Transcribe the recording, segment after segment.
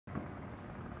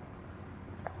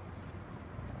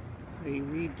They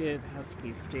redid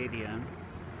Husky Stadium.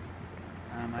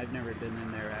 I've never been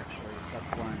in there actually,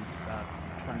 except once about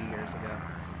 20 years ago.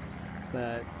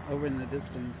 But over in the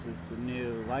distance is the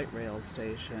new light rail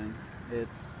station.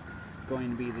 It's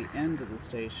going to be the end of the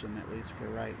station, at least for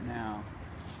right now.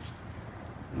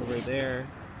 Over there,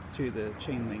 through the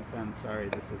chain link fence, sorry,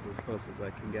 this is as close as I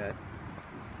can get,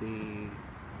 is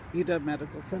the UW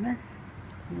Medical Center,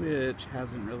 which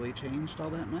hasn't really changed all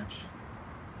that much.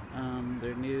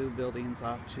 There are new buildings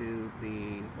off to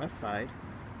the west side,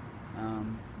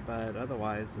 but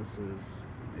otherwise this is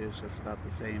just about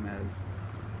the same as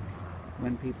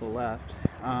when people left.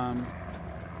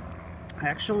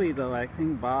 Actually though, I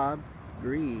think Bob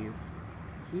Grieve,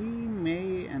 he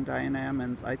may, and Diana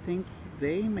Ammons, I think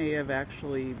they may have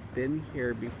actually been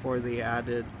here before they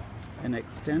added an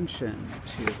extension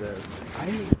to this.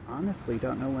 I honestly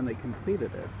don't know when they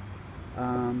completed it.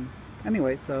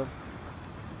 Anyway,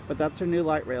 but that's our new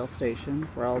light rail station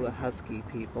for all the Husky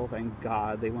people. Thank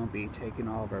God they won't be taking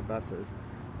all of our buses.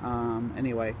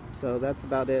 Anyway, so that's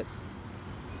about it.